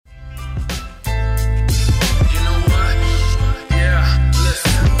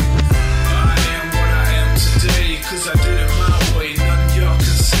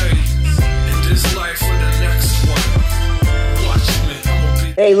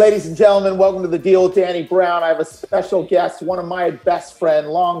Hey, ladies and gentlemen, welcome to The Deal with Danny Brown. I have a special guest, one of my best friend,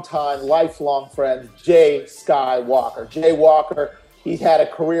 longtime, lifelong friends, Jay Walker. Jay Walker, he's had a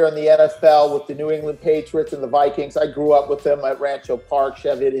career in the NFL with the New England Patriots and the Vikings. I grew up with him at Rancho Park,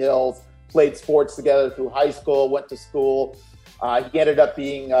 Cheviot Hills, played sports together through high school, went to school. He ended up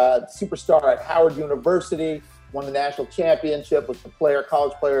being a superstar at Howard University, won the national championship, was the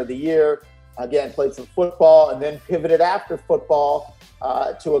college player of the year. Again, played some football and then pivoted after football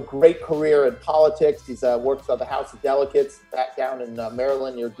to a great career in politics. He's worked at the House of Delegates back down in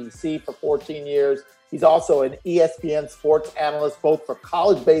Maryland near D.C. for 14 years. He's also an ESPN sports analyst, both for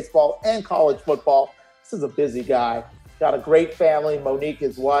college baseball and college football. This is a busy guy. Got a great family, Monique,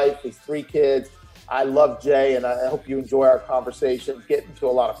 his wife, his 3 kids. I love Jay, and I hope you enjoy our conversation. Get into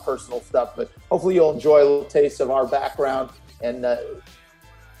a lot of personal stuff, but hopefully you'll enjoy a little taste of our background and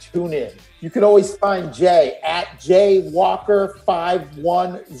tune in. You can always find Jay at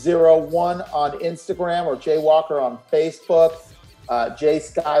JWalker5101 on Instagram or Jay Walker on Facebook. Jay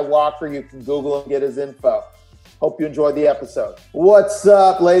Skywalker, you can Google and get his info. Hope you enjoyed the episode. What's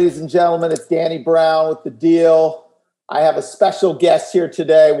up, ladies and gentlemen? It's Danny Brown with The Deal. I have a special guest here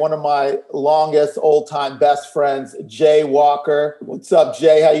today, one of my longest old-time best friends, Jay Walker. What's up,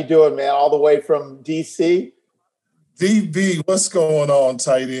 Jay? How you doing, man? All the way from D.C.? DB, what's going on,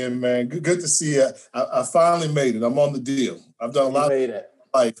 tight end, man? Good to see you. I finally made it. I'm on the deal. I've done a lot of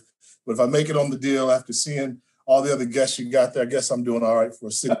life, but if I make it on the deal after seeing all the other guests you got there, I guess I'm doing all right for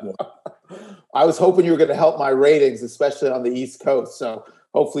a sick boy. I was hoping you were going to help my ratings, especially on the East Coast, so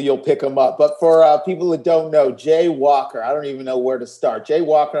hopefully you'll pick them up. But for people that don't know, Jay Walker, I don't even know where to start. Jay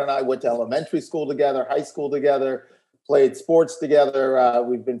Walker and I went to elementary school together, high school together, played sports together.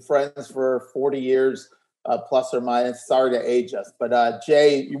 We've been friends for 40 years. Plus or minus. Sorry to age us. But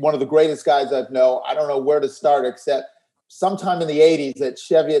Jay, you're one of the greatest guys I've known. I don't know where to start except sometime in the 80s at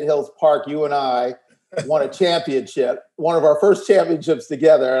Cheviot Hills Park, you and I won a championship, one of our first championships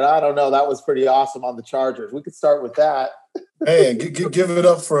together. And I don't know, that was pretty awesome on the Chargers. We could start with that. Man, give it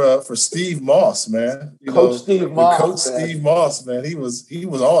up for Steve Moss, man. Steve Moss, man. He was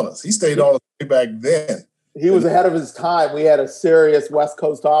on us. He stayed on us way back then. He was ahead of his time. We had a serious West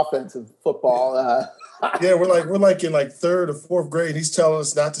Coast offense in football. Yeah, we're like in third or fourth grade. He's telling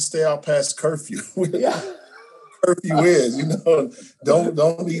us not to stay out past curfew. Curfew is,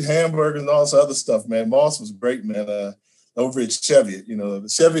 don't eat hamburgers and all this other stuff, man. Moss was great, man. Over at Cheviot, the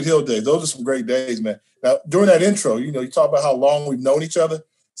Cheviot Hill days. Those are some great days, man. Now, during that intro, you talk about how long we've known each other.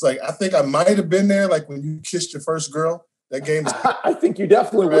 It's like, I think I might have been there, like when you kissed your first girl. That game is I think you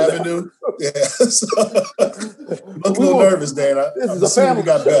definitely were. Avenue. Yeah. So, look a little nervous, Dan. This is a family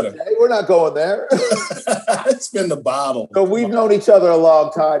show, better. Jay. We're not going there. Spin the bottle. So we've known each other a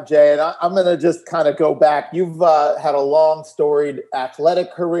long time, Jay, and I'm going to just kind of go back. You've had a long, storied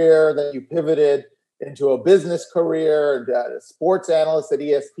athletic career, then you pivoted into a business career, and a sports analyst at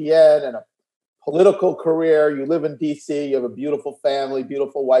ESPN, and a political career. You live in D.C. You have a beautiful family,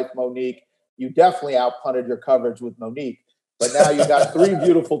 beautiful wife, Monique. You definitely outpunted your coverage with Monique. But now you've got 3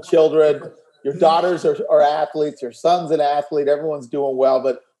 beautiful children. Your daughters are athletes. Your son's an athlete. Everyone's doing well.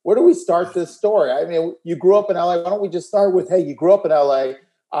 But where do we start this story? I mean, you grew up in L.A. Why don't we just start with, hey, you grew up in L.A.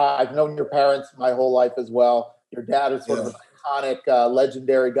 I've known your parents my whole life as well. Your dad is sort of an iconic,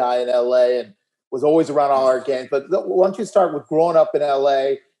 legendary guy in L.A. and was always around all our games. But why don't you start with growing up in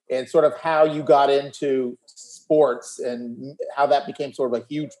L.A. and sort of how you got into sports and how that became sort of a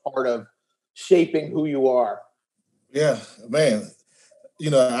huge part of shaping who you are. Yeah, man.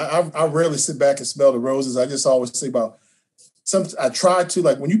 I rarely sit back and smell the roses. I just always think about I try to,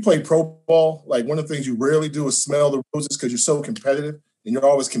 like when you play pro ball, like one of the things you rarely do is smell the roses because you're so competitive and you're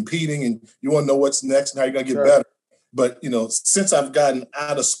always competing and you want to know what's next and how you're going to get better. But, since I've gotten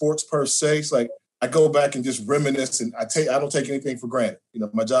out of sports per se, it's like I go back and just reminisce and I don't take anything for granted.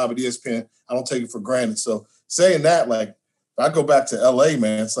 My job at ESPN, I don't take it for granted. So saying that, like, if I go back to LA,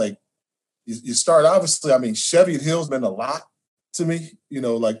 man, it's like, you start, obviously, I mean, Cheviot Hill's meant a lot to me, and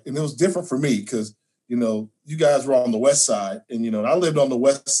it was different for me because, you guys were on the west side and, I lived on the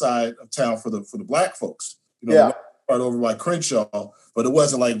west side of town for the black folks, right over by Crenshaw, but it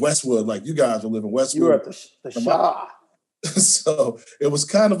wasn't like Westwood, like you guys were living Westwood. You were at the Shaw. So it was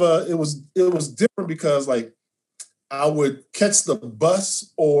kind of it was different because like I would catch the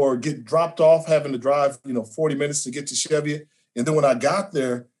bus or get dropped off having to drive, 40 minutes to get to Cheviot. And then when I got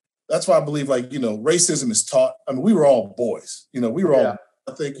there, that's why I believe, racism is taught. I mean, we were all boys. We were all,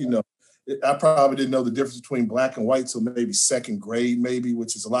 I think, I probably didn't know the difference between black and white, so maybe second grade,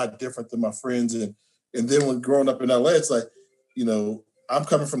 which is a lot different than my friends. And then when growing up in LA, it's like, I'm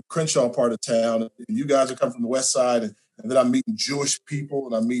coming from the Crenshaw part of town, and you guys are coming from the west side, and And then I'm meeting Jewish people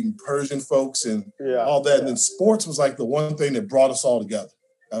and I'm meeting Persian folks and all that. And then sports was like the one thing that brought us all together.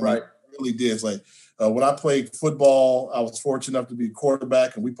 I mean, it really did. It's like when I played football, I was fortunate enough to be a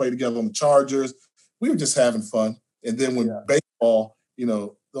quarterback and we played together on the Chargers. We were just having fun. And then when baseball, you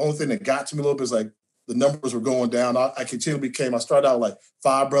know, the only thing that got to me a little bit is like the numbers were going down. I continually I started out like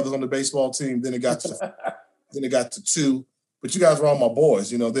 5 brothers on the baseball team. Then it got to 2. But you guys were all my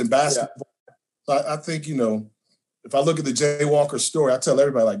boys, you know. Then basketball. I think, you know, if I look at the Jay Walker story, I tell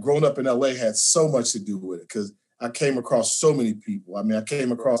everybody, like, growing up in L.A. had so much to do with it because I came across so many people. I mean, I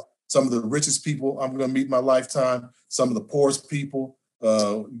came across some of the richest people I'm going to meet in my lifetime, some of the poorest people,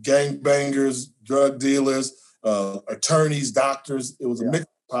 gangbangers, drug dealers, attorneys, doctors. It was a mixed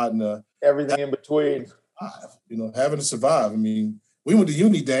pot. And, everything in between. You know, having to survive. I mean, we went to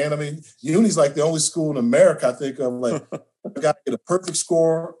uni, Dan. I mean, uni's like the only school in America I think of, like, I got to get a perfect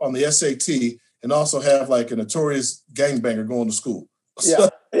score on the SAT and also have like a notorious gangbanger going to school.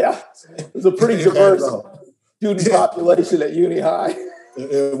 It was a pretty diverse student population at uni high.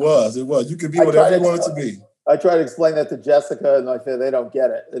 It was. You could be whatever you wanted to be. I try to explain that to Jessica, and I say they don't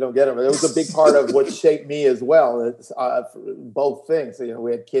get it. They don't get it. But it was a big part of what shaped me as well. It's, both things. You know, we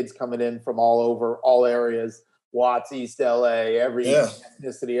had kids coming in from all over, all areas, Watts, East LA, every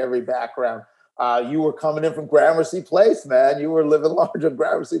ethnicity, every background. You were coming in from Gramercy Place, man. You were living large in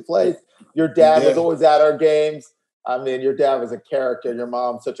Gramercy Place. Your dad was always at our games. I mean, your dad was a character. Your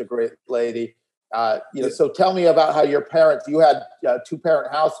mom's such a great lady. You know, so tell me about how your parents. You had a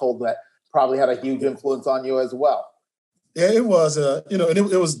 2-parent household that probably had a huge influence on you as well. Yeah, it was. You know, and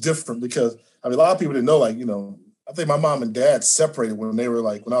it was different because I mean, a lot of people didn't know. Like, you know, I think my mom and dad separated when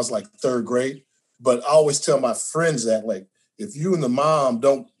I was like 3rd grade. But I always tell my friends that, like, if you and the mom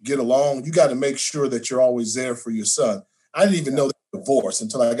don't get along, you got to make sure that you're always there for your son. I didn't even know they were divorced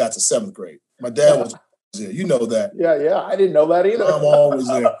until I got to 7th grade. My dad was there. You know that. Yeah. I didn't know that either. I'm always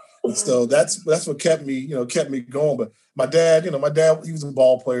there. And so that's what kept me going. But my dad, he was a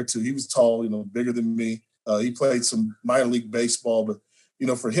ball player too. He was tall, bigger than me. He played some minor league baseball, but,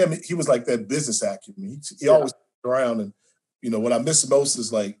 for him, he was like that business acumen. He always around. And, what I miss most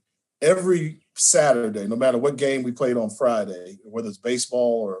is like every Saturday, no matter what game we played on Friday, whether it's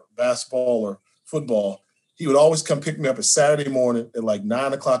baseball or basketball or football, he would always come pick me up at Saturday morning at like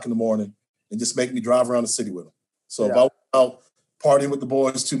 9 o'clock in the morning and just make me drive around the city with him. So if I was out partying with the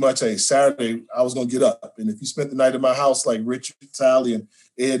boys too much, Saturday, I was going to get up. And if you spent the night at my house, like Richard, Tally, and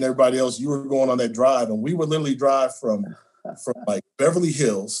Ed and everybody else, you were going on that drive. And we would literally drive from like Beverly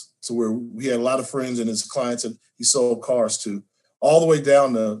Hills to where we had a lot of friends and his clients that he sold cars to, all the way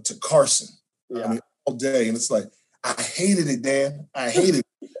down to Carson. I mean, all day. And it's like, I hated it, Dan. I hated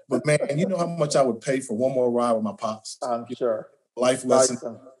it. But, man, you know how much I would pay for one more ride with my pops? I'm sure. Life lesson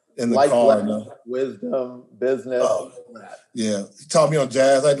in the car. Wisdom, business. Yeah. He taught me on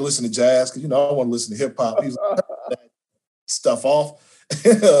jazz. I had to listen to jazz because, I want to listen to hip-hop. He was that stuff off.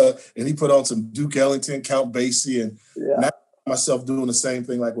 And he put on some Duke Ellington, Count Basie. And now I find myself doing the same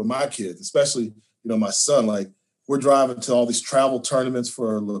thing like with my kids, especially, my son. Like, we're driving to all these travel tournaments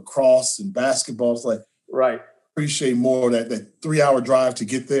for lacrosse and basketball. It's like, appreciate more that 3-hour drive to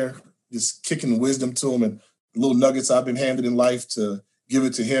get there, just kicking wisdom to him and the little nuggets I've been handed in life to give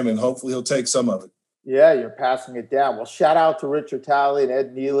it to him, and hopefully he'll take some of it. Yeah, you're passing it down. Well, shout out to Richard Talley and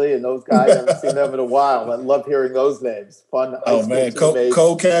Ed Neely and those guys. I haven't seen them in a while. I love hearing those names. Fun. Oh, man.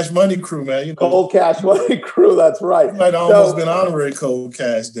 Cold Cash Money Crew, man. Cold Cash Money Crew. That's right. You might have almost been honorary Cold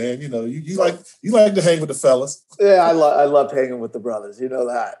Cash, Dan. You like to hang with the fellas. Yeah, I loved hanging with the brothers. You know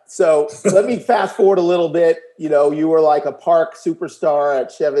that. So let me fast forward a little bit. You were like a park superstar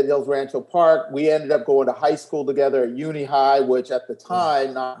at Cheviot Hills Rancho Park. We ended up going to high school together at Uni High, which at the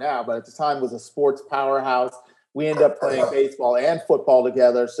time, not now, but at the time was a sports powerhouse. We ended up playing baseball and football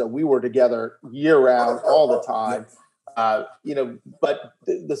together. So we were together year round all the time. But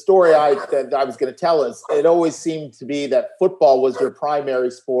the story that I was going to tell is it always seemed to be that football was your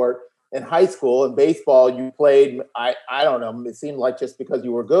primary sport in high school, and baseball you played, I don't know, it seemed like just because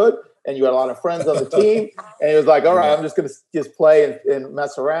you were good and you had a lot of friends on the team, and it was like, all right, I'm just going to just play and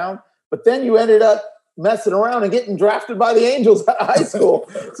mess around. But then you ended up messing around and getting drafted by the Angels at high school.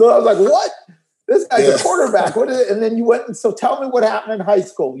 So I was like, what? This guy's a quarterback. What is it? And then you went. So tell me what happened in high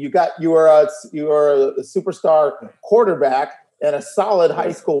school. You were a superstar quarterback and a solid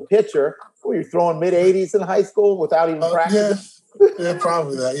high school pitcher. Were you throwing mid-80s in high school without even practicing? Yeah,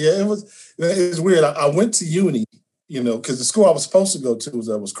 probably that. Yeah, it was weird. I went to uni, because the school I was supposed to go to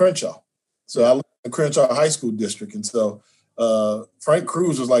was Crenshaw. So I lived in Crenshaw High School District. And so Frank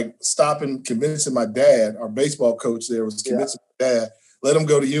Cruz was like convincing my dad, our baseball coach there was convincing my dad let him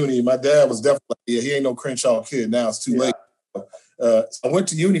go to uni. My dad was definitely like, yeah, he ain't no Crenshaw kid. Now it's too late. So I went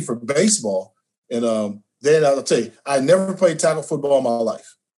to uni for baseball. And then I'll tell you, I never played tackle football in my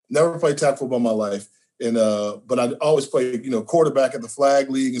life. Never played tackle football in my life. And but I always played, quarterback at the flag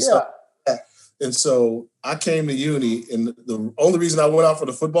league and stuff like that. And so I came to uni, and the only reason I went out for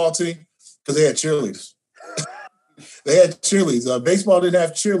the football team, because they had cheerleaders. They had cheerleaders. Baseball didn't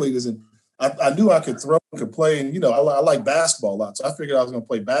have cheerleaders, and I knew I could throw, could play, and I like basketball a lot. So I figured I was going to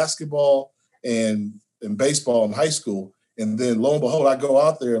play basketball and baseball in high school. And then lo and behold, I go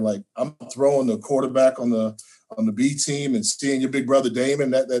out there and like I'm throwing the quarterback on the B team and seeing your big brother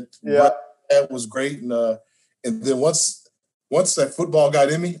Damon. That was great. And then once that football got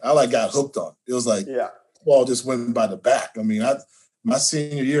in me, I got hooked on it. It was like football just went by the back. I mean, my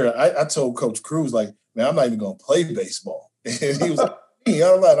senior year, I told Coach Cruz, like, man, I'm not even going to play baseball. And he was like,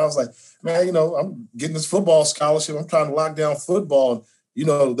 I was like, man, I'm getting this football scholarship. I'm trying to lock down football.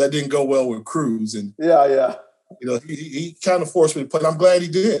 And, that didn't go well with Cruz. And he kind of forced me to play. And I'm glad he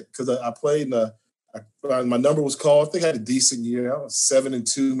did, because I played and my number was called. I think I had a decent year. I was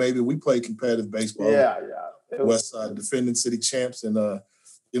 7-2 maybe. We played competitive baseball. West Side, defending city champs. And, lo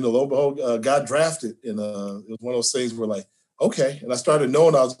and behold, got drafted. And it was one of those things where like, okay. And I started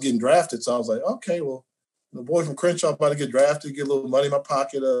knowing I was getting drafted. So I was like, okay, well, the boy from Crenshaw about to get drafted, get a little money in my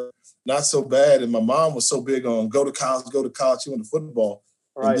pocket. Not so bad. And my mom was so big on go to college. She went to football.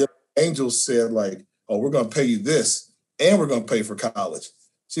 Right. And then Angels said like, oh, we're going to pay you this and we're going to pay for college.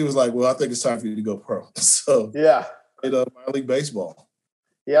 She was like, well, I think it's time for you to go pro. So I played minor league baseball.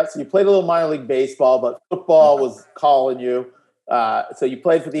 Yeah, so you played a little minor league baseball, but football was calling you. So you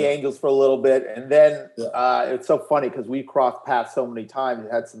played for the Angels for a little bit. And then it's so funny because we crossed paths so many times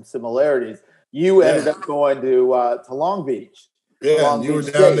and had some similarities. You ended up going to Long Beach. Yeah, and you were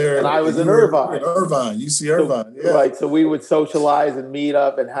down there. And I was in Irvine. UC Irvine. Right, so we would socialize and meet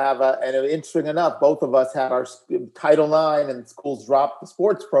up and and it was interesting enough, both of us had our Title IX, and schools dropped the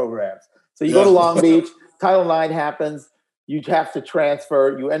sports programs. So you go to Long Beach, Title IX happens, you have to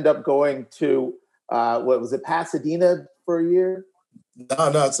transfer. You end up going to, Pasadena for a year?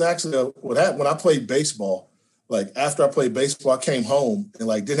 No, it's actually what happened when I played baseball. Like after I played baseball, I came home and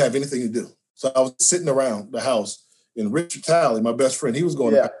like didn't have anything to do. So I was sitting around the house, and Richard Talley, my best friend, he was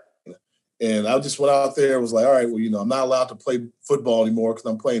going to Pasadena. And I just went out there and was like, all right, well, I'm not allowed to play football anymore because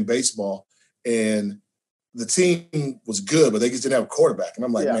I'm playing baseball. And the team was good, but they just didn't have a quarterback. And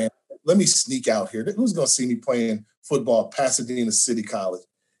I'm like, man, let me sneak out here. Who's going to see me playing football at Pasadena City College?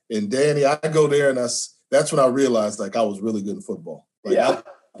 And Danny, I go there, and that's when I realized like I was really good in football. Like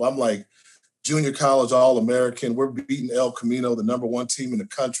I'm like junior college All-American. We're beating El Camino, the number one team in the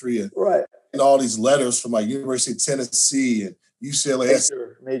country. And all these letters from like University of Tennessee and UCLA.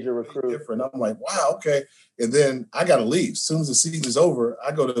 Major recruit. Different. I'm like, wow, okay. And then I got to leave. As soon as the season's over,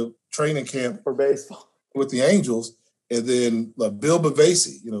 I go to training camp for baseball with the Angels. And then Bill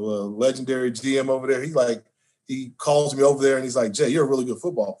Bavasi, a legendary GM over there, he calls me over there and he's like, Jay, you're a really good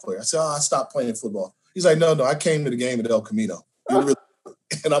football player. I said, I stopped playing football. He's like, no, I came to the game at El Camino.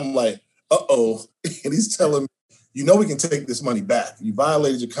 And I'm like, uh-oh. And he's telling me, we can take this money back. You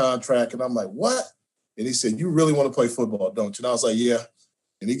violated your contract. And I'm like, what? And he said, you really want to play football, don't you? And I was like, yeah.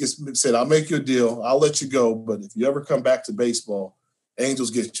 And he just said, I'll make you a deal. I'll let you go. But if you ever come back to baseball,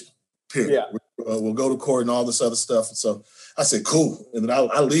 Angels get you, period. Yeah. We'll go to court and all this other stuff. And so I said, cool. And then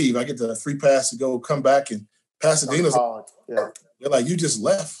I leave. I get the free pass to go come back. And Pasadena's they're like, you just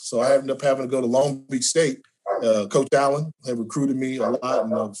left. So I ended up having to go to Long Beach State. Coach Allen had recruited me a lot,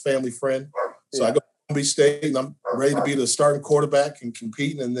 and a family friend. So I go to Long Beach State, and I'm ready to be the starting quarterback and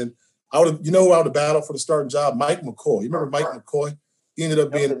competing. And then I would have battled for the starting job? Mike McCoy. You remember Mike McCoy? He ended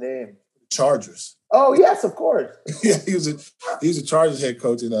up being the Chargers. Oh yes, of course. Yeah, he was a Chargers head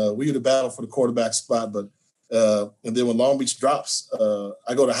coach, and we would have battled for the quarterback spot. But and then when Long Beach drops,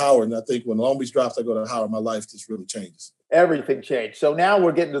 I go to Howard, and I think when Long Beach drops, I go to Howard. My life just really changes. Everything changed. So now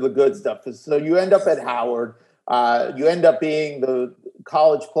we're getting to the good stuff. So you end up at Howard. You end up being the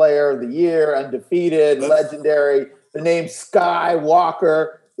college player of the year, undefeated, legendary. The name Sky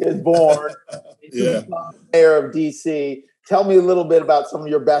Walker is born. Mayor of D.C. Tell me a little bit about some of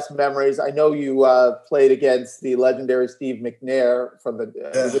your best memories. I know you played against the legendary Steve McNair from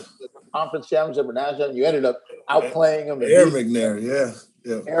the conference championship or national. You ended up outplaying him. McNair,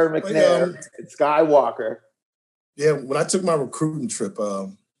 Aaron McNair and Sky Walker. Yeah, when I took my recruiting trip,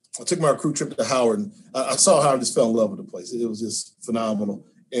 to Howard, and I saw how I just fell in love with the place. It was just phenomenal.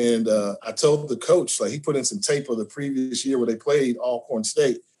 And I told the coach, he put in some tape of the previous year where they played Alcorn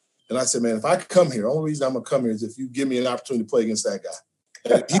State. And I said, man, if I come here, the only reason I'm going to come here is if you give me an opportunity to play against that guy.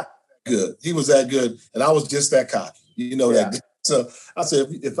 And he was that good. And I was just that cocky. That So I said,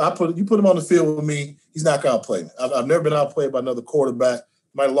 if you put him on the field with me, he's not going to outplay me. I've never been outplayed by another quarterback.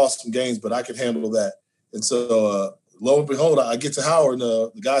 Might have lost some games, but I can handle that. And so lo and behold, I get to Howard, and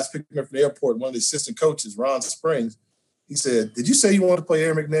the guys picked me up from the airport. One of the assistant coaches, Ron Springs, he said, "Did you say you wanted to play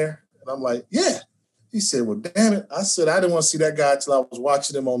Aaron McNair?" And I'm like, "Yeah." He said, "Well, damn it." I said, "I didn't want to see that guy until I was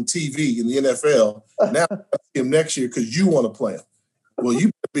watching him on TV in the NFL. Now I see him next year because you want to play him. Well,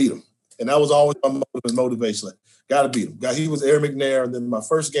 you beat him." And that was always my motivation. Like, got to beat him. He was Aaron McNair. And then my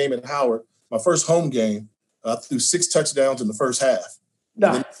first game at Howard, my first home game, I threw 6 touchdowns in the first half.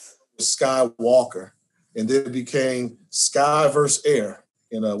 Nice. Sky Walker. And then it became Sky versus Air.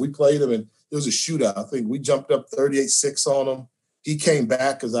 And we played him, and it was a shootout. I think we jumped up 38-6 on him. He came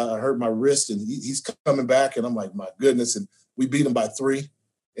back because I hurt my wrist, and he's coming back. And I'm like, my goodness. And we beat him by 3.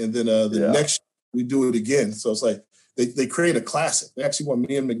 And then next year, we do it again. So it's like they create a classic. They actually want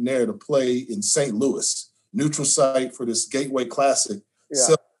me and McNair to play in St. Louis, neutral site for this Gateway Classic.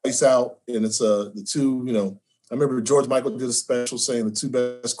 Sell place out, and it's the two, I remember George Michael did a special saying the 2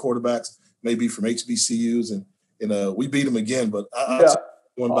 best quarterbacks may be from HBCUs, and we beat them again. But I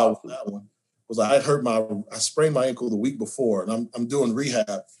won by that one. Was I sprained my ankle the week before, and I'm doing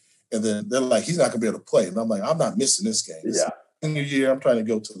rehab, and then they're like, he's not gonna be able to play, and I'm like, I'm not missing this game. This senior year, I'm trying to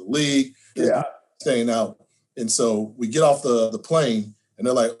go to the league, staying out, and so we get off the plane, and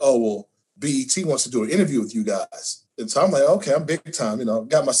they're like, oh well, BET wants to do an interview with you guys, and so I'm like, okay, I'm big time,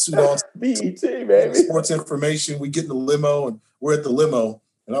 got my suit on, BET baby, sports information. We get in the limo, and we're at the limo,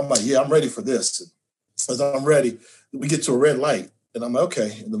 and I'm like, yeah, I'm ready for this. And as I'm ready, we get to a red light. And I'm like,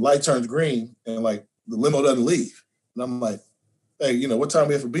 okay. And the light turns green, and like the limo doesn't leave. And I'm like, hey, what time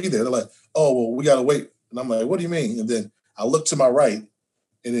we have to be there? They're like, oh, well, we got to wait. And I'm like, what do you mean? And then I look to my right,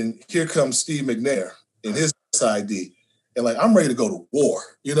 and then here comes Steve McNair in his SID. And like, I'm ready to go to war,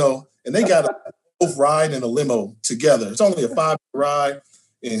 and they got to both ride in a limo together. It's only a 5-minute ride,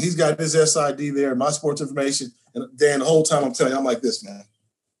 and he's got his SID there, my sports information. And Dan, the whole time I'm telling you, I'm like this, man.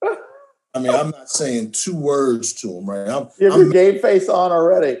 I mean, I'm not saying 2 words to him, right? You have your game face on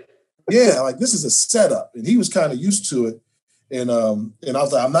already. Yeah, like this is a setup, and he was kind of used to it. And I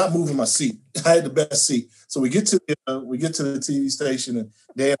was like, I'm not moving my seat. I had the best seat, so we get to the TV station, and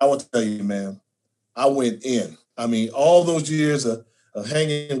Dan, I want to tell you, man, I went in. I mean, all those years of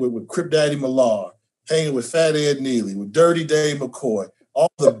hanging with Crip Daddy Millard, hanging with Fat Ed Neely, with Dirty Dave McCoy,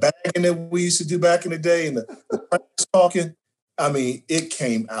 all the bagging that we used to do back in the day, and the practice talking. I mean, it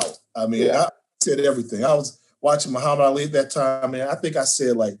came out. I mean, I said everything. I was watching Muhammad Ali at that time, and I think I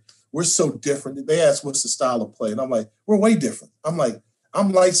said, like, we're so different. They asked, what's the style of play? And I'm like, we're way different. I'm like,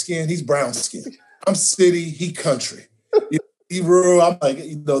 I'm light-skinned, he's brown-skinned. I'm city, he country. He rural. I'm like,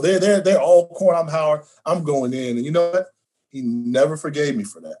 they're all corn. I'm Howard. I'm going in. And you know what? He never forgave me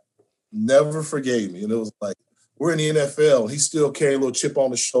for that. Never forgave me. And it was like, we're in the NFL. He still carried a little chip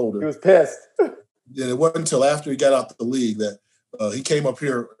on his shoulder. He was pissed. And it wasn't until after he got out the league that he came up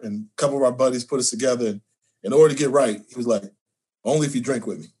here, and a couple of our buddies put us together. And in order to get right, he was like, only if you drink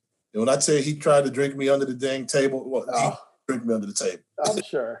with me. And when I tell you he tried to drink me under the dang table, he drank me under the table. I'm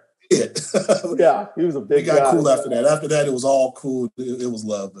sure. Yeah, he was a big guy. We got cool after that. After that, it was all cool. It was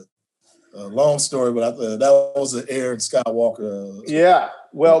love. But long story, but that was an Aaron Skywalker. Yeah.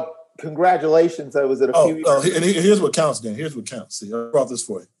 Well, congratulations. I was at a few years. And here's what counts, Dan. Here's what counts. See, I brought this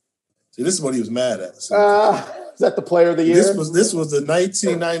for you. See, this is what he was mad at. Is that the player of the year? This was the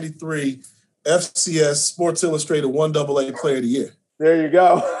 1993 FCS Sports Illustrated 1AA Player of the Year. There you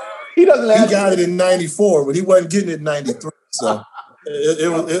go. He got it in 94, but he wasn't getting it in 93. So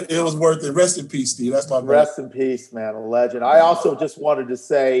it was worth it. Rest in peace, Steve. That's my man. Rest in peace, man. A legend. I also just wanted to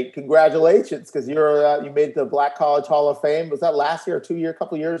say congratulations because you made the Black College Hall of Fame. Was that last year or a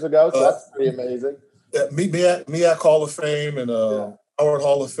couple years ago? So that's pretty amazing. MEAC Hall of Fame and Howard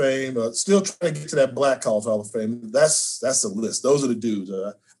Hall of Fame. Still trying to get to that Black College Hall of Fame. That's the list. Those are the dudes.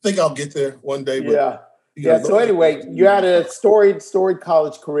 I think I'll get there one day. But, So anyway, you had a storied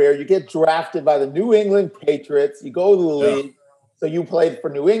college career. You get drafted by the New England Patriots. You go to the league. So you played for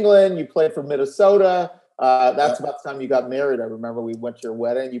New England. You played for Minnesota. That's about the time you got married. I remember we went to your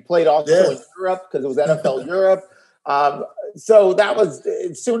wedding. You played also in Europe because it was NFL Europe. So that was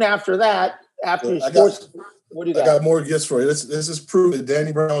soon after that. After your sports, what do you got? I got more gifts for you. This is proof that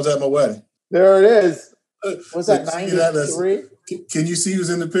Danny Brown was at my wedding. There it is. Was that 93? Can you see who's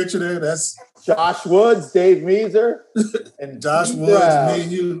in the picture there? That's Josh Woods, Dave Meeser, and Josh Woods, me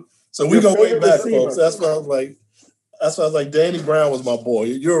and you. So we go way back, folks. That's why I was like, Danny Brown was my boy.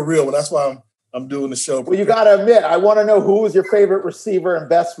 You're a real one. That's why I'm doing the show. Well, you got to admit, I want to know who was your favorite receiver and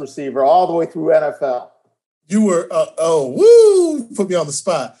best receiver all the way through NFL. You were woo! Put me on the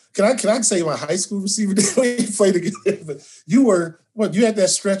spot. Can I say my high school receiver? We played together, but you were what? You had that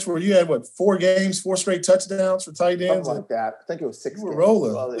stretch where you had what? 4 straight touchdowns for tight ends, something like that. I think it was 6 You were games.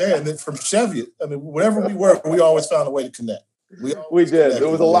 rolling, Well, yeah. And then from Cheviot, I mean, wherever we were, we always found a way to connect. We did. There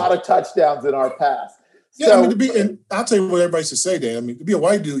was a lot of touchdowns in our past. Yeah, so, I mean, and I'll tell you what everybody should say, Dan. I mean, to be a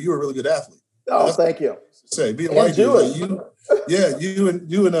white dude, you're a really good athlete. Oh, thank you. Say, be a white Jewish. dude.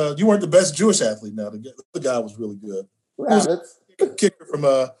 You weren't the best Jewish athlete. Now the guy was really good. Rabbits. Kicker from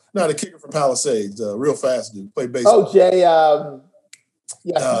a kicker from Palisades, real fast dude. Played baseball. Oh, Jay.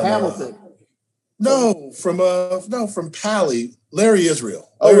 From Hamilton. From Pally. Larry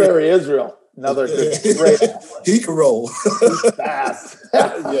Israel. Larry Israel. Another great. He can roll. He's fast.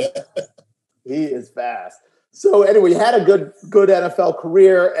 Yeah. He is fast. So anyway, you had a good NFL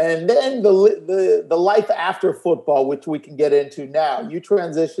career, and then the life after football, which we can get into now. You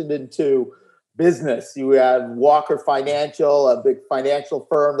transitioned into business. You had Walker Financial, a big financial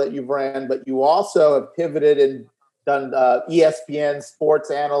firm that you've ran, but you also have pivoted and done ESPN sports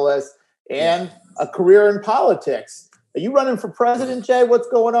analyst and a career in politics. Are you running for president, Jay? What's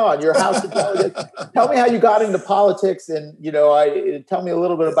going on? Your House of Delegates. Tell me how you got into politics, and tell me a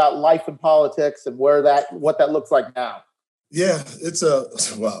little bit about life in politics and what that looks like now. Yeah,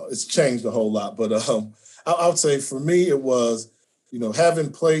 it's changed a whole lot. But I would say for me it was,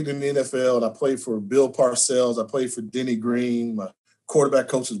 having played in the NFL, and I played for Bill Parcels, I played for Denny Green. My quarterback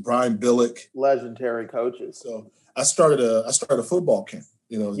coach was Brian Billick. Legendary coaches. So I started a football camp.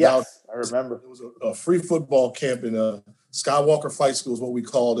 Yes, I remember. It was a free football camp in Skywalker Flight School is what we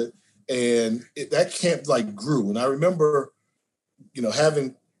called it. And that camp grew. And I remember,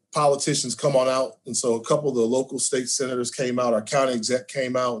 having politicians come on out. And so a couple of the local state senators came out, our county exec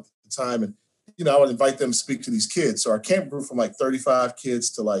came out at the time. And, I would invite them to speak to these kids. So our camp grew from 35 kids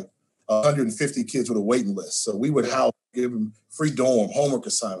to 150 kids with a waiting list. So we would give them free dorm, homework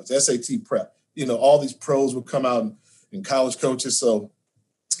assignments, SAT prep. All these pros would come out and college coaches. So,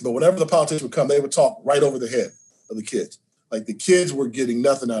 but whenever the politicians would come, they would talk right over the head of the kids. Like the kids were getting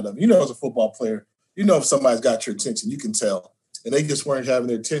nothing out of them. As a football player, if somebody's got your attention, you can tell. And they just weren't having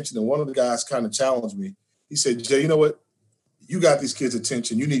their attention. And one of the guys kind of challenged me. He said, Jay, you know what? You got these kids'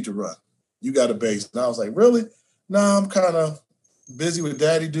 attention. You need to run. You got a base. And I was like, really? No, I'm kind of busy with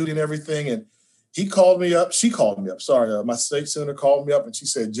daddy duty and everything. And she called me up. Sorry. My state senator called me up and she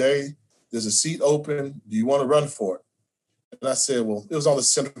said, Jay, there's a seat open. Do you want to run for it? And I said, well, it was on the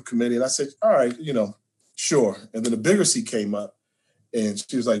Central Committee. And I said, all right, sure. And then the bigger seat came up and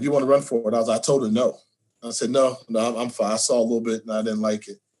she was like, do you want to run for it? I told her no. I said, no, I'm fine. I saw a little bit and I didn't like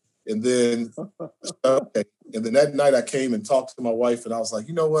it. And then, okay. And then that night I came and talked to my wife and I was like,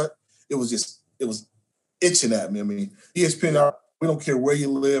 you know what? It was itching at me. I mean, ESPN, we don't care where you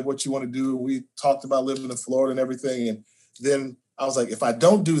live, what you want to do. We talked about living in Florida and everything. And then I was like, if I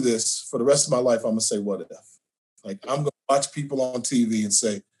don't do this for the rest of my life, I'm going to say, what if? I'm going to watch people on TV and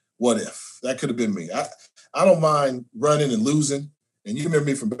say, what if? That could have been me. I don't mind running and losing. And you remember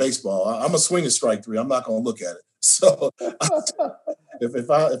me from baseball. I'm a swing and strike 3. I'm not going to look at it. So if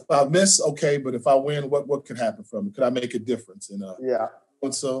I miss, okay. But if I win, what could happen from it? Could I make a difference? And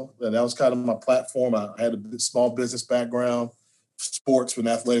and so that was kind of my platform. I had a small business background, sports when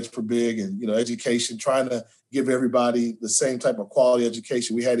athletics were big, and education, trying to give everybody the same type of quality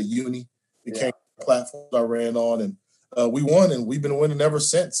education we had at uni. It became platforms I ran on, and we won, and we've been winning ever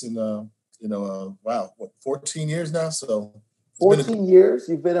since. And 14 years now. So 14 years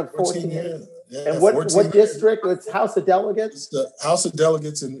you've been at 14 years. Yeah, and what district? It's House of Delegates. It's the House of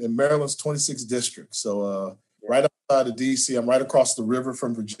Delegates in Maryland's 26th district. So right outside of DC, I'm right across the river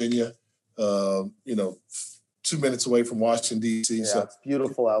from Virginia. 2 minutes away from Washington D.C. Yeah, so it's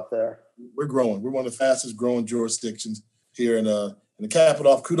beautiful out there. We're growing. We're one of the fastest growing jurisdictions here in the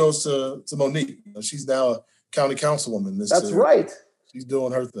capital. Kudos to Monique. She's now a county councilwoman. That's right. She's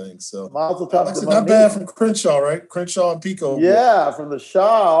doing her thing. So Mazel tov to not bad from Crenshaw, right? Crenshaw and Pico. Yeah, from the Shaw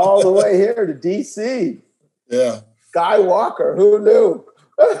all the way here to DC. Yeah. Skywalker, who knew?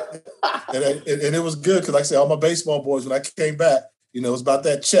 and it was good because, like I said, all my baseball boys, when I came back, it was about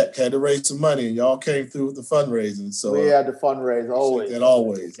that check. Had to raise some money, and y'all came through with the fundraising. So we had to fundraise always. And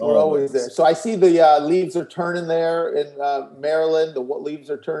always. We're always there. So I see the leaves are turning there in Maryland. The leaves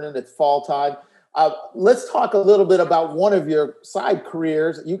are turning. It's fall time. Let's talk a little bit about one of your side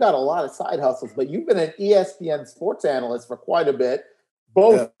careers. You got a lot of side hustles, but you've been an ESPN sports analyst for quite a bit,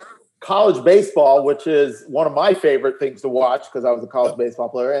 both college baseball, which is one of my favorite things to watch because I was a college baseball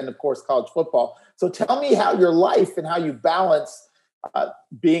player, and of course, college football. So tell me how your life and how you balance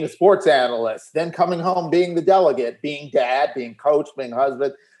being a sports analyst, then coming home, being the delegate, being dad, being coach, being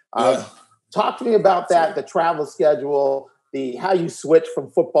husband. Talk to me about that, the travel schedule, how you switch from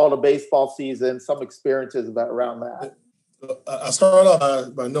football to baseball season, some experiences around that. I start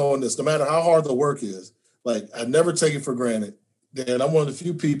off by knowing this, no matter how hard the work is, like I never take it for granted. Dan, I'm one of the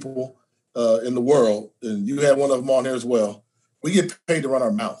few people in the world, and you have one of them on here as well. We get paid to run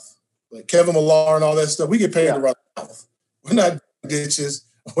our mouth. Like Kevin Millar and all that stuff, we get paid to run our mouth. We're not ditches.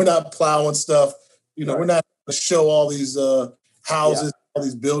 We're not plowing stuff. We're not going to show all these houses, all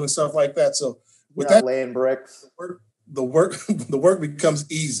these buildings, stuff like that. So with that, laying bricks, the work becomes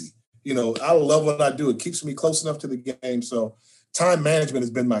easy. I love what I do. It keeps me close enough to the game. So time management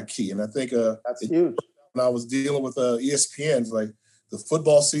has been my key. And I think that's huge. When I was dealing with ESPN, like the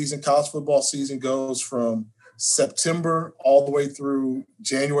football season, college football season goes from September all the way through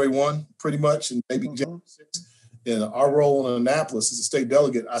January 1, pretty much, and maybe January 6. And our role in Annapolis as a state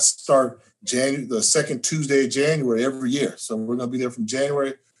delegate, I start the second Tuesday of January every year. So we're going to be there from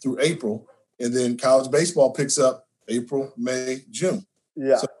January through April. And then college baseball picks up April, May, June.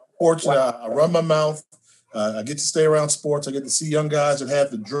 Yeah. So fortunately, I run my mouth. I get to stay around sports. I get to see young guys that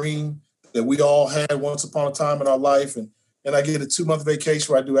have the dream that we all had once upon a time in our life. And I get a 2-month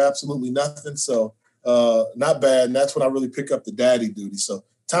vacation where I do absolutely nothing. So not bad. And that's when I really pick up the daddy duty. So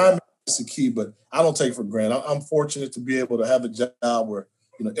time is the key, but I don't take it for granted. I'm fortunate to be able to have a job where,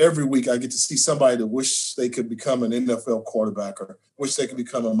 every week I get to see somebody that wish they could become an NFL quarterback or wish they could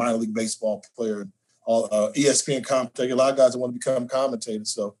become a minor league baseball player. ESPN commentator. A lot of guys that want to become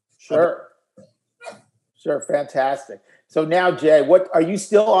commentators. So sure, fantastic. So now, Jay, what are you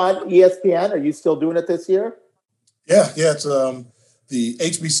still on ESPN? Are you still doing it this year? Yeah. It's the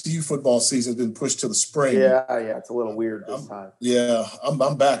HBCU football season has been pushed to the spring. Yeah, it's a little weird this time. Yeah,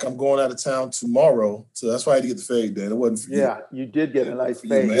 I'm back. I'm going out of town tomorrow, so that's why I had to get the fade, Dan. It wasn't for you. Yeah, you did get a nice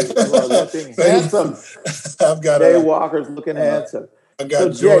fade. Looking handsome. I've got Jay Walker's looking handsome. I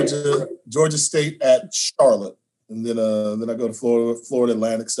got Georgia State at Charlotte, and then I go to Florida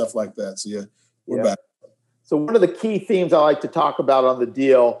Atlantic, stuff like that. So yeah, we're back. So one of the key themes I like to talk about on the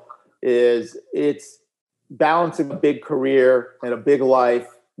deal is it's balancing a big career and a big life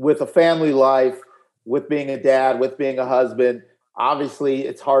with a family life, with being a dad, with being a husband. Obviously,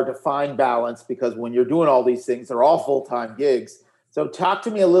 it's hard to find balance because when you're doing all these things, they're all full-time gigs. So talk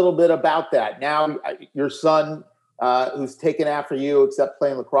to me a little bit about that. Now, your son, who's taken after you, except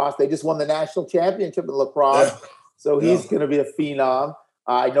playing lacrosse, they just won the national championship in lacrosse. Yeah. So he's going to be a phenom.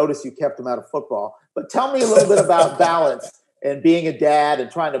 I noticed you kept him out of football. But tell me a little bit about balance and being a dad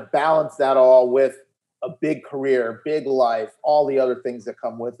and trying to balance that all with a big career, big life, all the other things that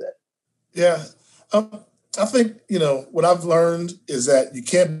come with it. Yeah. I think, what I've learned is that you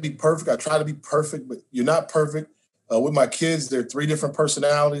can't be perfect. I try to be perfect, but you're not perfect. With my kids, there are 3 different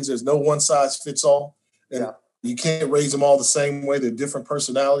personalities. There's no one size fits all. And you can't raise them all the same way. They're different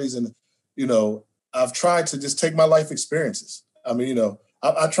personalities. And, I've tried to just take my life experiences. I mean,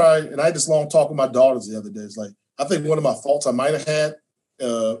 I tried, and I had this long talk with my daughters the other day. It's like, I think one of my faults I might have had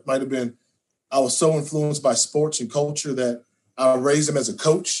might have been I was so influenced by sports and culture that I raised them as a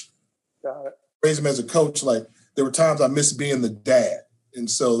coach. Got it. Raised them as a coach. Like there were times I missed being the dad. And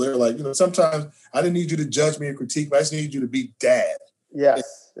so they're like, sometimes I didn't need you to judge me and critique me. I just needed you to be dad.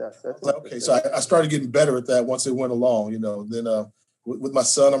 Yes. That's like, okay. So I started getting better at that once it went along, Then with my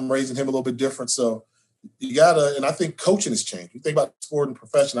son, I'm raising him a little bit different. So you gotta, and I think coaching has changed. You think about sport and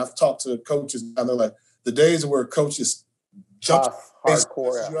profession. I've talked to coaches and they're like, the days where coaches jump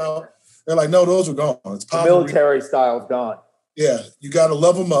hardcore you out. They're like, no, those are gone. It's the military style's gone. Yeah, you got to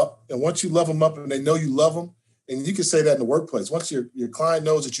love them up. And once you love them up and they know you love them, and you can say that in the workplace, once your client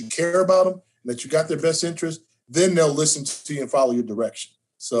knows that you care about them and that you got their best interest, then they'll listen to you and follow your direction.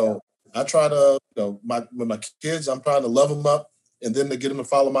 So I try to, with my kids, I'm trying to love them up and then to get them to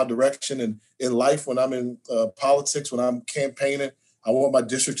follow my direction. And in life, when I'm in politics, when I'm campaigning, I want my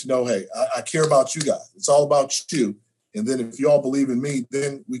district to know, hey, I care about you guys. It's all about you. And then if you all believe in me,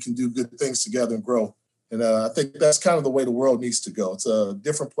 then we can do good things together and grow. And I think that's kind of the way the world needs to go. It's a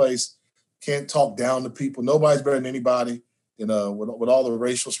different place. Can't talk down to people. Nobody's better than anybody. With all the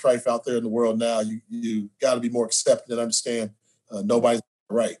racial strife out there in the world now, you got to be more accepting and understand nobody's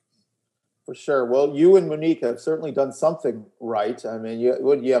right. For sure. Well, you and Monique have certainly done something right. I mean,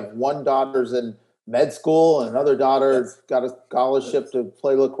 you have one daughter's in med school and another daughter's got a scholarship to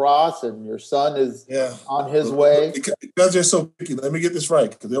play lacrosse, and your son is on his way. Because they're so picky, let me get this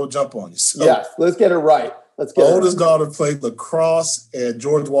right because they'll jump on you. So, yes, let's get it right. My oldest daughter played lacrosse at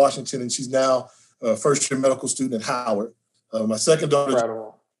George Washington, and she's now a first-year medical student at Howard. My second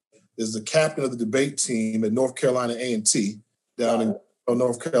daughter is the captain of the debate team at North Carolina A&T down in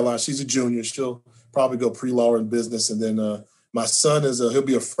North Carolina. She's a junior. She'll probably go pre-law in business. And then my son he'll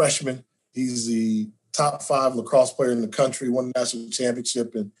be a freshman He's the top 5 lacrosse player in the country, won the national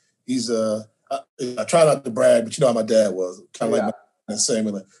championship, and he's I try not to brag, but you know how my dad was, kind of like my same.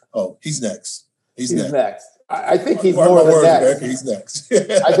 Like, oh, he's next. He's next. I think he's more than next. America, he's next.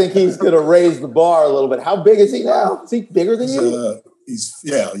 I think he's going to raise the bar a little bit. How big is he now? Is he bigger than you? He's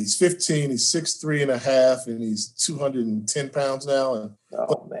 15. He's 6'3.5", and he's 210 pounds now. And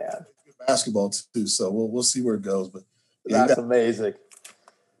man, basketball too. So we'll see where it goes. But that's amazing.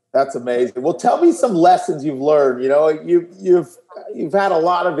 That's amazing. Well, tell me some lessons you've learned. You know, you've had a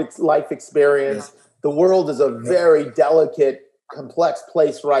lot of life experience. Yeah. The world is a very delicate, complex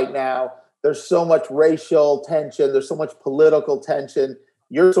place right now. There's so much racial tension. There's so much political tension.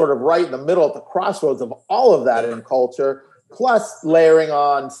 You're sort of right in the middle at the crossroads of all of that in culture, plus layering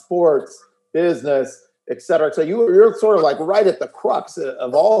on sports, business, et cetera. So you're sort of like right at the crux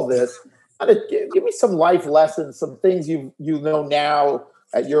of all of this. Give me some life lessons, some things you know now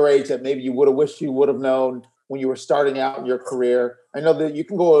at your age that maybe you would have wished you would have known when you were starting out in your career. I know that you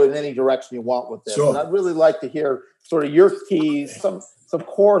can go in any direction you want with this. Sure. But I'd really like to hear sort of your keys, some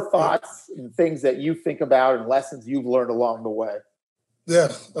core thoughts and things that you think about and lessons you've learned along the way. Yeah,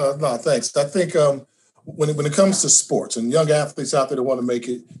 no, thanks. I think when it comes to sports and young athletes out there that want to make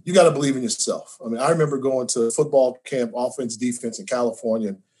it, you got to believe in yourself. I mean, I remember going to football camp, offense, defense in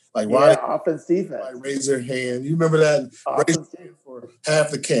California. Offense, defense. Raise their hand. You remember that? Raise your hand for half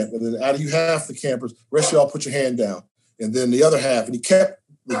the camp. And then out of you half the campers, rest of y'all put your hand down. And then the other half, and he kept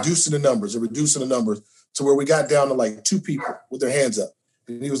reducing the numbers to where we got down to like 2 people with their hands up.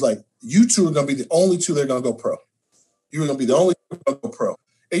 And he was like, you 2 are going to be the only 2 that are going to go pro. You're going to be the only 2 going to go pro.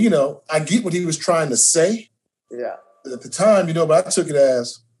 And, you know, I get what he was trying to say. Yeah. At the time, you know, but I took it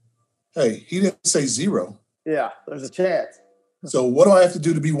as, hey, he didn't say 0. Yeah, there's a chance. So what do I have to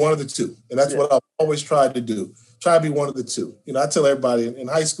do to be one of the 2? And that's what I've always tried to do. Try to be one of the 2. You know, I tell everybody in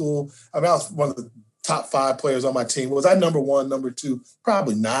high school, I mean, I was one of the top 5 players on my team. Was I number 1, number 2?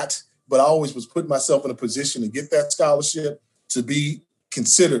 Probably not. But I always was putting myself in a position to get that scholarship, to be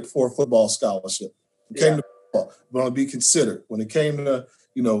considered for a football scholarship. It came to football, I want to be considered. When it came to,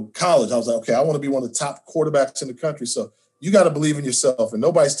 you know, college, I was like, okay, I want to be one of the top quarterbacks in the country. So you got to believe in yourself, and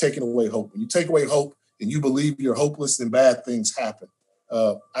nobody's taking away hope. When you take away hope and you believe you're hopeless, then bad things happen.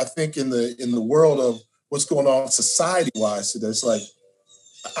 I think in the world of what's going on society-wise today, it's like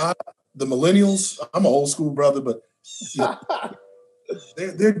the millennials, I'm an old school brother, but you know,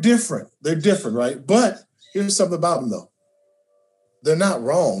 they're different. They're different, right? But here's something about them, though. They're not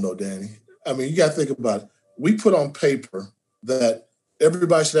wrong, though, Danny. I mean, you got to think about it. We put on paper that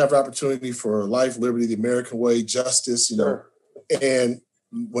everybody should have an opportunity for life, liberty, the American way, justice, you know. And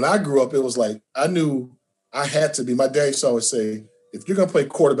when I grew up, it was like I knew I had to be. My dad used to always say, if you're going to play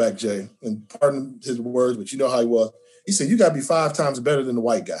quarterback, Jay, and pardon his words, but you know how he was, he said, you got to be 5 times better than the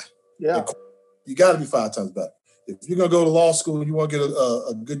white guy. Yeah. You got to be 5 times better. If you're going to go to law school and you want to get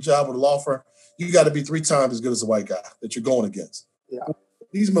a good job with a law firm, you got to be 3 times as good as the white guy that you're going against. Yeah.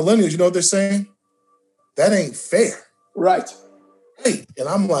 These millennials, you know what they're saying? That ain't fair. Right. Hey, and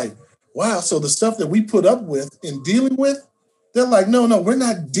I'm like, wow. So the stuff that we put up with and dealing with, they're like, no, we're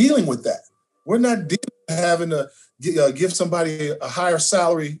not dealing with that. We're not dealing with having to give somebody a higher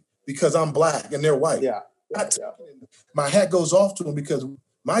salary because I'm black and they're white. Yeah. My hat goes off to them because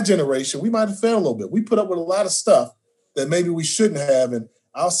my generation, we might have failed a little bit. We put up with a lot of stuff that maybe we shouldn't have. And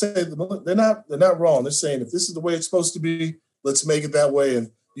I'll say they're not wrong. They're saying if this is the way it's supposed to be, let's make it that way.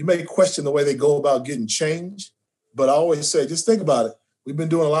 And you may question the way they go about getting change. But I always say, just think about it. We've been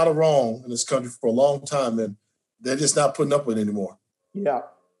doing a lot of wrong in this country for a long time, and they're just not putting up with it anymore. Yeah,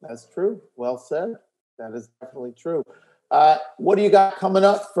 that's true. Well said. That is definitely true. What do you got coming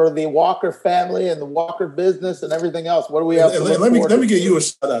up for the Walker family and the Walker business and everything else? What do we have? Let me give you a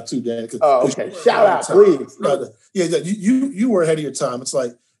shout out too, Dan. Oh, okay. Shout out, please. Yeah, you were ahead of your time. It's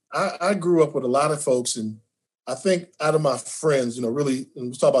like I grew up with a lot of folks, and I think out of my friends, you know, really,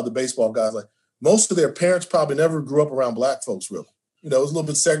 and we talk about the baseball guys, like most of their parents probably never grew up around black folks, really. You know, it was a little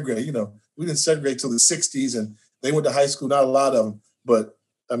bit segregated. You know, we didn't segregate till the 60s, and they went to high school, not a lot of them. But,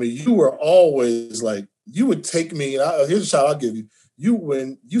 I mean, you were always like, you would take me, and here's a shout I'll give you.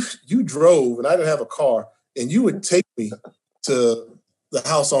 When you drove, and I didn't have a car, and you would take me to the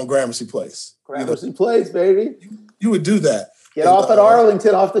house on Gramercy Place. Gramercy Place, baby. You would do that. Get off at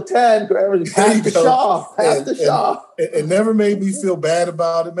Arlington, off the 10, past the Shaw. It never made me feel bad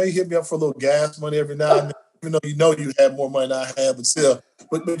about it. May hit me up for a little gas money every now and then, even though you had more money than I have, but still.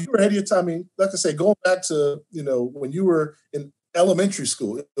 But you were ahead of your time. I mean, like I say, going back to, you know, when you were in elementary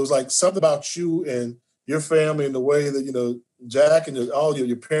school, it was like something about you and your family and the way that, you know, Jack and all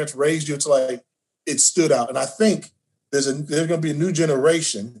your parents raised you. It's like it stood out. And I think there's going to be a new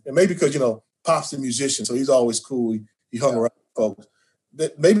generation, and maybe because, Pop's a musician, so he's always cool. He hung around folks.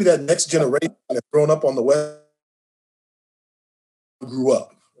 Maybe that next generation that's grown up on the West grew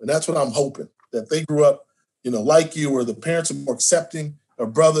up. And that's what I'm hoping, that they grew up, like you, or the parents are more accepting, or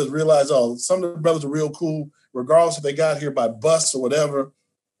brothers realize, some of the brothers are real cool, regardless if they got here by bus or whatever.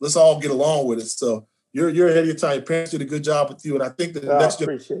 Let's all get along with it. So you're ahead of your time. Your parents did a good job with you. And I think that the next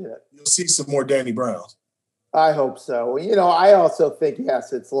generation, you'll see some more Danny Browns. I hope so. I also think,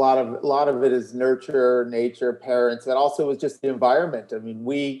 yes, it's a lot of it is nurture, nature, parents, and also it's just the environment. I mean,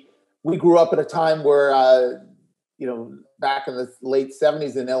 we grew up at a time where, back in the late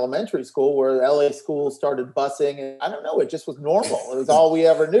 70s in elementary school, where the LA schools started busing, and I don't know, it just was normal. It was all we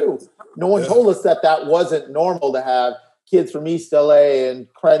ever knew. No one told us that wasn't normal to have kids from East LA and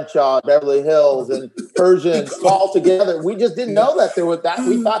Crenshaw, Beverly Hills, and Persian all together. We just didn't know that there was that.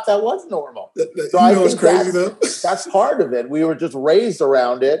 We thought that was normal. So I think crazy, that's part of it. We were just raised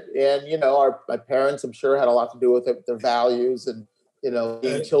around it, and my parents, I'm sure, had a lot to do with it, their values, and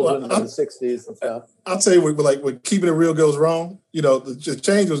being children in the '60s and stuff. I'll tell you, when keeping it real goes wrong, the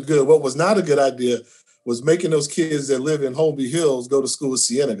change was good. What was not a good idea was making those kids that live in Holmby Hills go to school at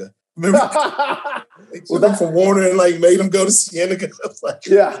Cienega. Remember? They took them from Warner and made them go to Cienega. I was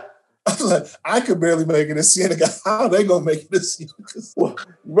like, I could barely make it in Cienega. How are they gonna make it in Cienega? Well,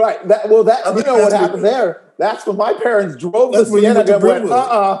 right. What happened there? That's when my parents drove to Cienega and went,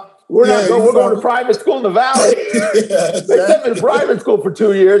 we're going to private school in the Valley. They sent me to private school for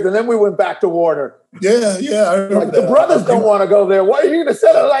 2 years, and then we went back to Warner. Yeah. I remember the brothers don't want to go there. Why are you going to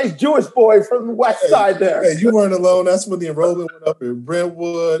send a nice Jewish boy from the West Side there? Hey, you weren't alone. That's when the enrollment went up in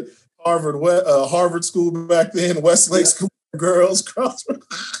Brentwood, Harvard School back then, Westlake School for Girls,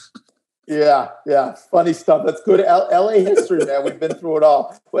 Crossroads. Yeah. Funny stuff. That's good LA history, man. We've been through it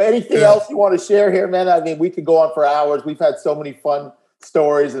all. Well, anything else you want to share here, man? I mean, we could go on for hours. We've had so many fun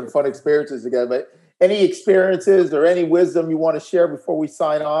stories and fun experiences together. But any experiences or any wisdom you want to share before we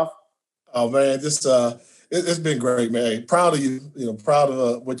sign off? Oh, man, this it's been great, man. Proud of you. Proud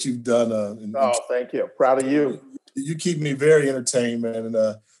of what you've done. Thank you. Proud of you. You keep me very entertained, man.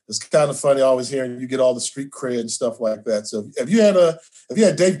 And it's kind of funny always hearing you get all the street cred and stuff like that. So have you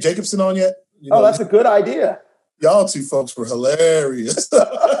had Dave Jacobson on yet? That's a good idea. Y'all two folks were hilarious.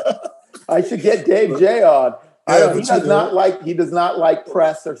 I should get Dave J on. He does not like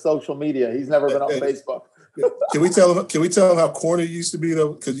press or social media. He's never been on Facebook. Can we tell him how corny you used to be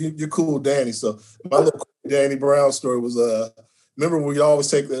though? Because you're cool, Danny. So my little Danny Brown story was remember we'd always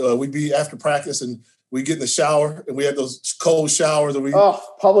take we'd be after practice and we get in the shower and we had those cold showers and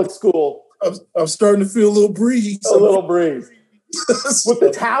public school. I'm starting to feel a little breeze. A little breeze. With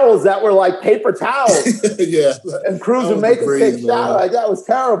the towels that were like paper towels. Yeah. And crews would make us take showers. That was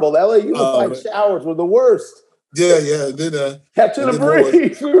terrible. The LA unified showers were the worst. Yeah. Then catching a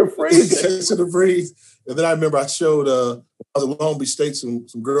breeze. We were freezing. Catching a breeze. And then I remember I showed I was at Long Beach State, some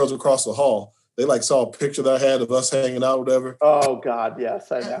girls across the hall. They saw a picture that I had of us hanging out, whatever. Oh God,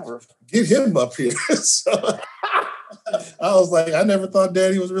 yes, I never. Get him up here. So I was like, I never thought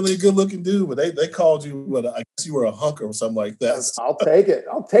Daddy was really a good looking dude, but they called you, I guess you were a hunker or something like that. I'll take it.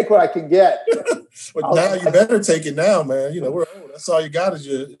 I'll take what I can get. But now you better take it now, man. We're old. That's all you got is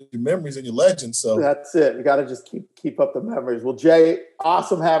your memories and your legends. So that's it. You got to just keep up the memories. Well, Jay,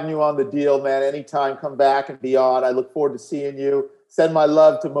 awesome having you on the deal, man. Anytime, come back and be on. I look forward to seeing you. Send my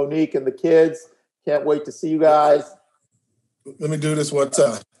love to Monique and the kids. Can't wait to see you guys. Let me do this one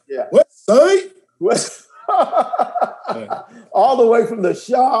time. Yeah. West Side? All the way from the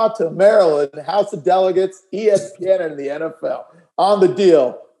Shaw to Maryland, House of Delegates, ESPN, and the NFL. On the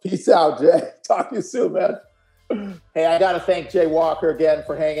deal. Peace out, Jay. Talk to you soon, man. Hey, I got to thank Jay Walker again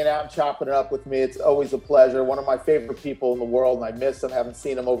for hanging out and chopping it up with me. It's always a pleasure. One of my favorite people in the world, and I miss him. Haven't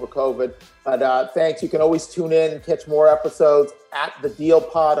seen him over COVID. But thanks. You can always tune in and catch more episodes at The Deal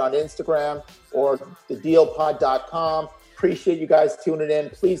Pod on Instagram or thedealpod.com. Appreciate you guys tuning in.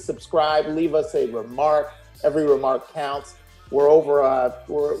 Please subscribe. Leave us a remark. Every remark counts. We're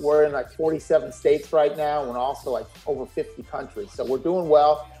we're in 47 states right now, and also over 50 countries. So we're doing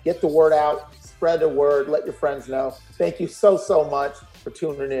well. Get the word out. Spread the word. Let your friends know. Thank you so much for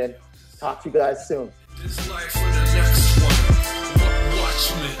tuning in. Talk to you guys soon. This life for the next one.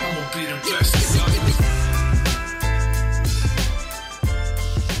 Watch me. I'm gonna be the best.